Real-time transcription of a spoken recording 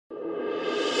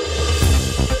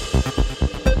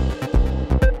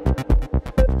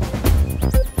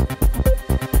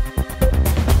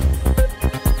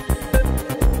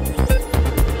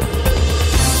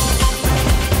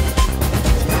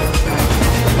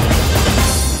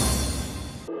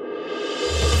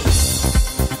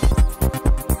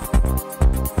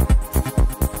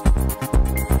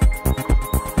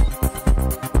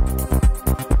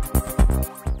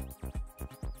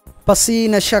Pasi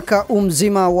na shaka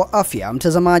mzima wa afya,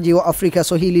 mtazamaji wa Afrika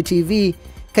Swahili TV,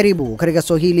 karibu katika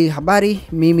Swahili Habari.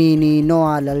 Mimi ni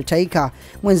Noah Laltaika,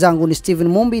 mwenzangu ni Steven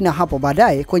Mumbi, na hapo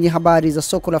baadaye kwenye habari za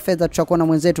soko la fedha tutakuwa na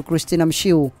mwenzetu Christina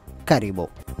Mshiu. Karibu.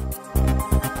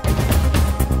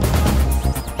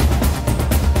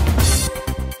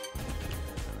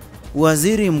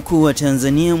 Waziri Mkuu wa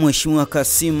Tanzania Mheshimiwa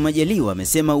Majaliwa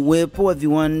amesema uwepo wa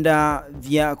viwanda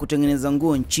vya kutengeneza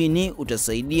nguo nchini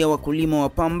utasaidia wakulima wa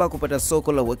pamba kupata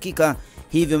soko la uhakika,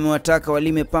 hivyo amewataka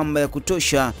walime pamba ya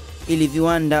kutosha ili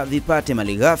viwanda vipate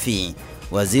malighafi.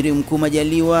 Waziri Mkuu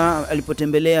Majaliwa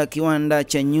alipotembelea kiwanda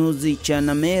cha nyuzi cha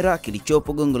Nameera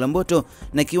kilichopo Gongo la Mboto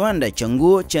na kiwanda cha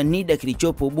nguo cha Nida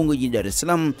kilichopo Ubungo jijini Dar es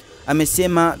Salaam,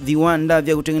 amesema viwanda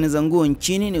vya kutengeneza nguo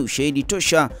nchini ni ushahidi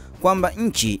tosha kwamba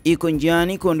nchi iko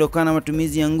njiani kuondokana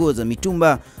matumizi ya nguo za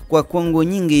mitumba, kwa kuwa nguo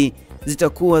nyingi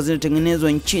zitakuwa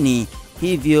zinatengenezwa nchini,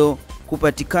 hivyo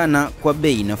kupatikana kwa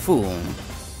bei nafuu.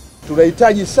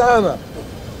 Tunahitaji sana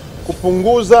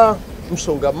kupunguza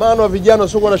msongamano wa vijana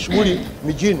wasio na shughuli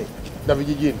mijini na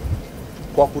vijijini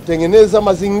kwa kutengeneza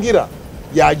mazingira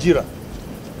ya ajira.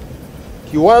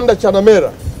 Kiwanda cha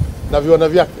Nameera na viwanda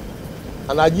vyake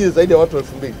anaajiri zaidi ya watu 2000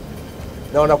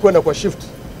 na wanakwenda kwa shift,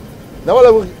 na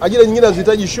wala ajira nyingine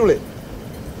hazihitaji shule.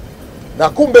 Na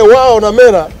kumbe wao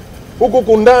Nameera huku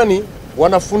kundani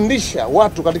wanafundisha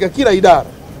watu katika kila idara.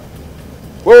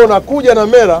 Wewe unakuja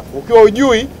Nameera ukiwa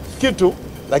hujui kitu,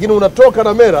 lakini unatoka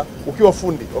Nameera ukiwa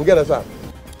fundi. Hongera sana.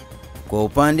 Kwa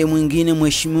upande mwingine,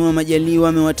 Mheshimiwa Majaliwa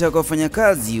amewataka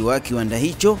wafanyakazi wa kiwanda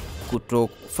hicho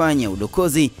kutofanya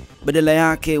udokozi, badala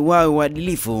yake wawe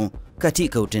waadilifu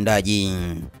katika utendaji.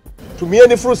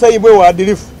 Tumieni fursa hii mwe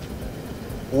waadilifu.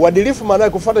 Uadilifu maana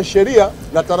yake kufuata sheria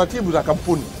na taratibu za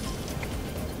kampuni.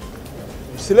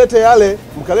 Msilete yale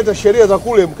mkaleta sheria za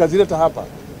kule mkazileta hapa.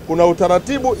 Kuna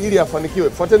utaratibu ili afanikiwe.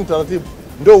 Fuateni taratibu,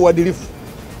 ndio uadilifu.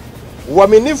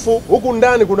 Uaminifu, huku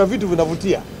ndani kuna vitu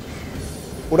vinavutia.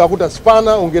 Unakuta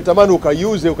spana ungetamani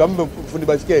ukaiuze ukampe fundi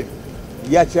baiskeli,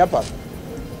 iache hapa.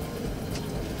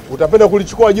 Utapenda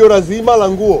kulichukua jora zima la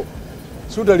nguo,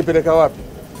 si utalipeleka wapi?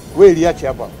 Wewe liache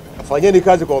hapa. Fanyeni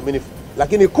kazi kwa uaminifu.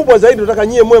 Lakini kubwa zaidi tunataka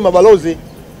nyie mwe mabalozi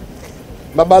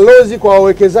kwa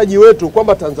wawekezaji wetu,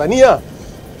 kwamba Tanzania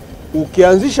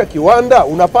ukianzisha kiwanda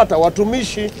unapata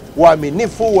watumishi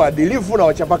waaminifu, waadilifu na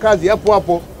wachapakazi hapo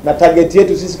hapo. Na target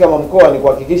yetu sisi kama mkoa ni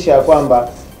kuhakikisha kwamba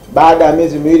baada ya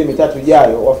miezi 2-3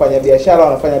 ijayo wafanyabiashara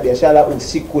wanafanya biashara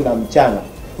usiku na mchana.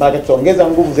 Maana tutaongeza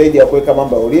nguvu zaidi ya kuweka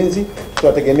mambo ya ulinzi.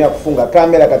 Tunategemea kufunga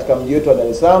kamera katika mji wetu wa Dar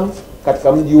es Salaam,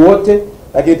 katika mji wote,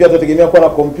 lakini pia tunategemea kuwa na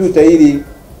kompyuta ili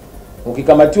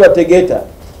ukikamatiwa Tegeta,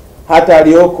 hata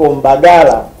aliyoko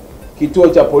Mbagala kituo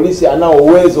cha polisi anao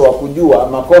uwezo wa kujua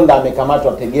Makonda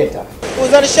amekamatwa Tegeta.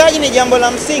 Uzalishaji ni jambo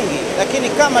la msingi, lakini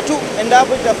kama tu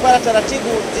endapo itafuata taratibu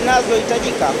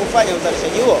zinazohitajika kufanya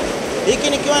uzalishaji huo. Hiki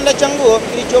ni kiwanda cha nguo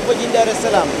kilichopo jijini Dar es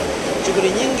Salaam. Shughuli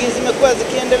nyingi zimekuwa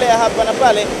zikiendelea hapa na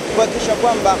pale kuhakikisha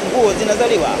kwamba nguo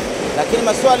zinazaliwa, lakini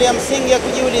maswali ya msingi ya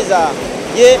kujiuliza,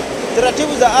 je,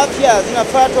 taratibu za afya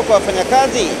zinafuatwa kwa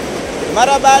wafanyakazi?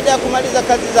 Mara baada ya kumaliza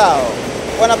kazi zao,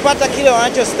 wanapata kile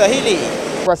wanachostahili?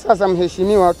 Kwa sasa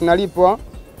mheshimiwa, tunalipwa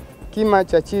kima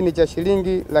cha chini cha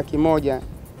shilingi 100,000,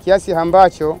 kiasi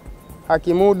ambacho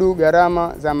hakimudu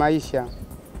gharama za maisha,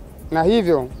 na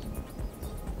hivyo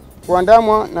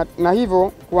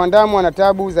kuandamwa na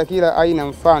tabu za kila aina,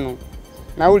 mfano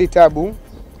nauli tabu,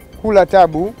 kula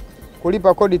tabu,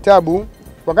 kulipa kodi tabu,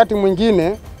 wakati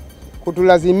mwingine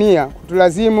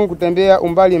kutulazimu kutembea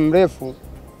umbali mrefu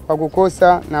kwa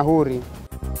kukosa nauli.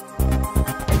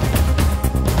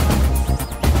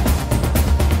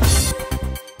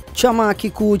 Chama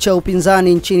kikuu cha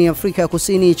upinzani nchini Afrika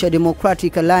Kusini cha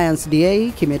Democratic Alliance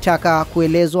DA kimetaka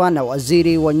kuelezwa na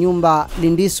waziri wa nyumba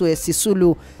Lindiswe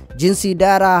Sisulu jinsi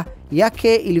idara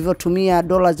yake ilivyotumia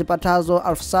dola zipatazo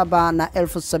 7,000 na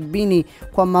 70,000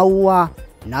 kwa maua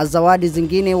na zawadi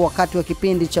zingine wakati wa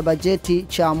kipindi cha bajeti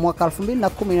cha mwaka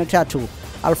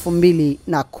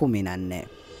 2013-2014.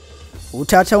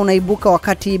 Utata unaibuka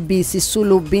wakati Bi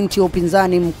Sisulu, binti wa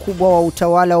upinzani mkubwa wa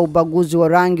utawala wa ubaguzi wa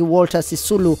rangi Walter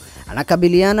Sisulu,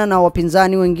 anakabiliana na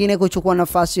wapinzani wengine kuchukua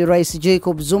nafasi ya Rais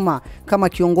Jacob Zuma kama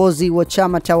kiongozi wa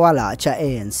chama tawala cha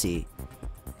ANC.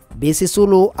 Bi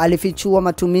Sisulu alifichua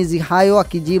matumizi hayo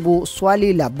akijibu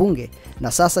swali la bunge,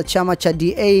 na sasa chama cha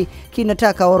DA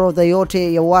kinataka orodha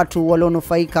yote ya watu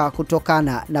walionufaika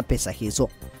kutokana na pesa hizo.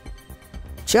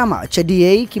 Chama cha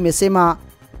DA kimesema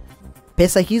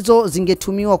pesa hizo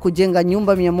zingetumiwa kujenga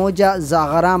nyumba 100 za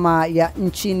gharama ya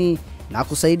nchini na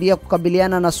kusaidia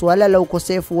kukabiliana na suala la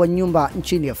ukosefu wa nyumba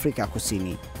nchini Afrika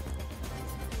Kusini.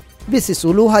 Bi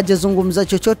Sisulu hajazungumza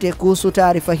chochote kuhusu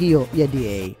taarifa hiyo ya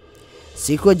DA.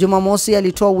 Siku ya Jumamosi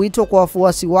alitoa wito kwa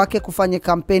wafuasi wake kufanya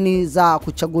kampeni za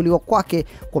kuchaguliwa kwake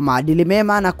kwa maadili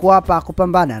mema na kuapa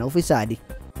kupambana na ufisadi.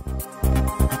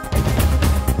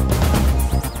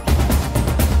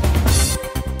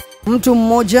 Mtu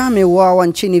mmoja ameuawa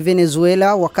nchini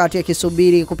Venezuela wakati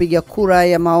akisubiri kupiga kura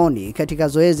ya maoni katika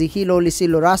zoezi hilo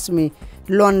lisilo rasmi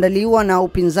liloandaliwa na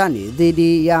upinzani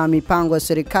dhidi ya mipango ya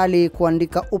serikali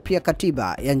kuandika upya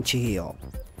katiba ya nchi hiyo.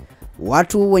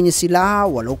 Watu wenye silaha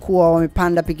waliokuwa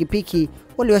wamepanda pikipiki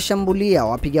waliwashambulia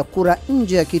wapiga kura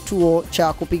nje ya kituo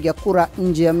cha kupiga kura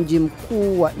nje ya mji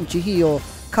mkuu wa nchi hiyo,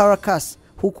 Caracas,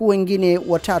 huku wengine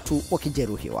watatu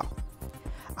wakijeruhiwa.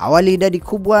 Awali idadi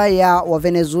kubwa ya wa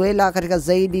Venezuela katika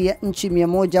zaidi ya nchi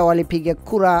 100 walipiga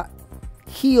kura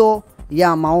hiyo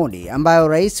ya maoni ambayo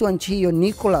rais wa nchi hiyo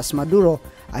Nicolas Maduro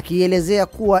akielezea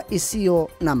kuwa isiyo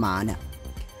na maana.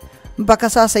 Mpaka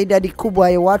sasa idadi kubwa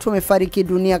ya watu wamefariki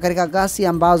dunia katika ghasia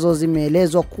ambazo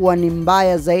zimeelezwa kuwa ni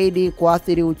mbaya zaidi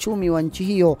kuathiri uchumi wa nchi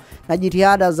hiyo na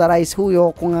jitihada za rais huyo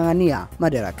kung'ang'ania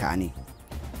madarakani.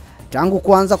 Tangu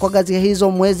kuanza kwa ghasia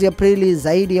hizo mwezi Aprili,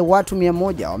 zaidi ya watu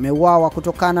 100 wameuawa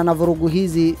kutokana na vurugu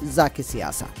hizi za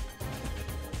kisiasa.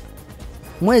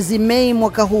 Mwezi Mei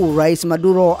mwaka huu, Rais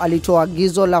Maduro alitoa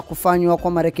agizo la kufanywa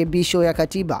kwa marekebisho ya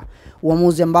katiba,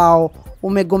 uamuzi ambao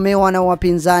umegomewa na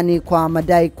wapinzani kwa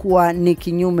madai kuwa ni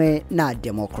kinyume na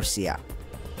demokrasia.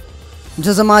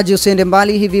 Mtazamaji, usiende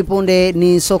mbali, hivi punde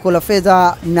ni soko la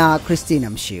fedha na Christina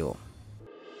Mshiu.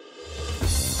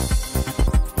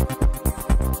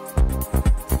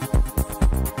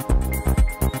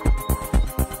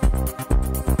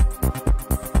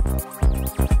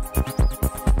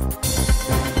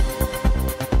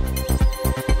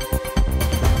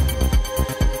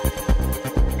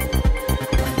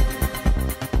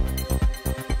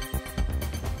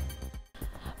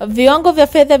 Viwango vya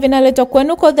fedha vinaletwa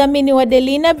kwenu kwa udhamini wa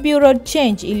Delina Bureau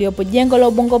Change iliyopo jengo la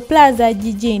Ubungo Plaza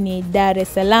jijini Dar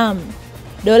es Salaam.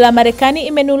 Dola Marekani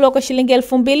imenunuliwa kwa shilingi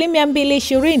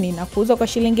 2220 na kuuzwa kwa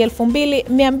shilingi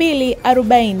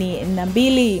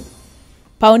 2242.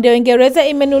 Paundi ya Uingereza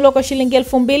imenunuliwa kwa shilingi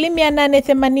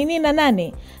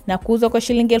 2888 na kuuzwa kwa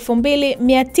shilingi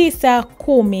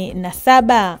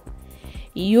 2917.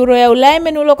 Euro ya Ulaya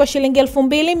imenunuliwa kwa shilingi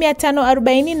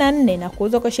 2544 na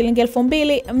kuuzwa kwa shilingi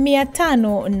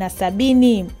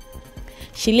 2570.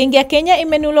 Shilingi ya Kenya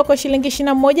imenunuliwa kwa shilingi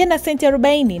 21 na senti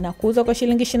 40 na kuuzwa kwa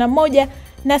shilingi 21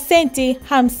 na senti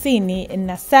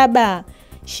 57.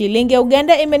 Shilingi ya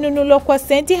Uganda imenunuliwa kwa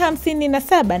senti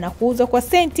 57 na kuuzwa kwa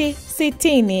senti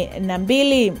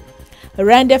 62.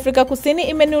 Rand Afrika Kusini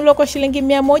imenunuliwa kwa shilingi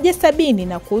 170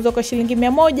 na kuuzwa kwa shilingi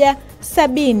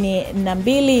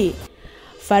 172.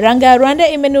 Faranga ya Rwanda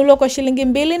imenunuliwa kwa shilingi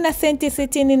 2 na senti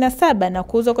 67 na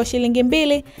kuuzwa kwa shilingi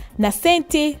 2 na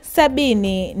senti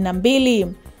 72.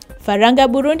 Faranga ya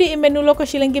Burundi imenunuliwa kwa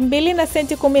shilingi 2 na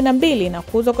senti 12 na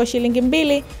kuuzwa kwa shilingi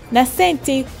 2 na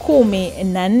senti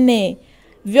 14.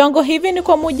 Viwango hivi ni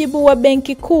kwa mujibu wa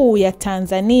Benki Kuu ya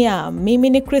Tanzania. Mimi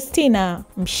ni Christina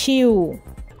Mshiu.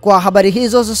 Kwa habari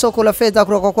hizo za soko la fedha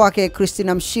kutoka kwake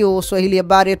Christina Mshiu, Swahili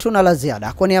Habari tuna la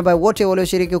ziada. Kwa niaba ya wote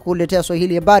walioshiriki kuletea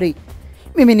Swahili Habari,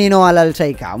 mimi ni Noah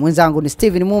Laltaika, mwenzangu ni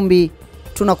Steven Mumbi.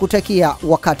 Tunakutakia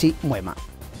wakati mwema.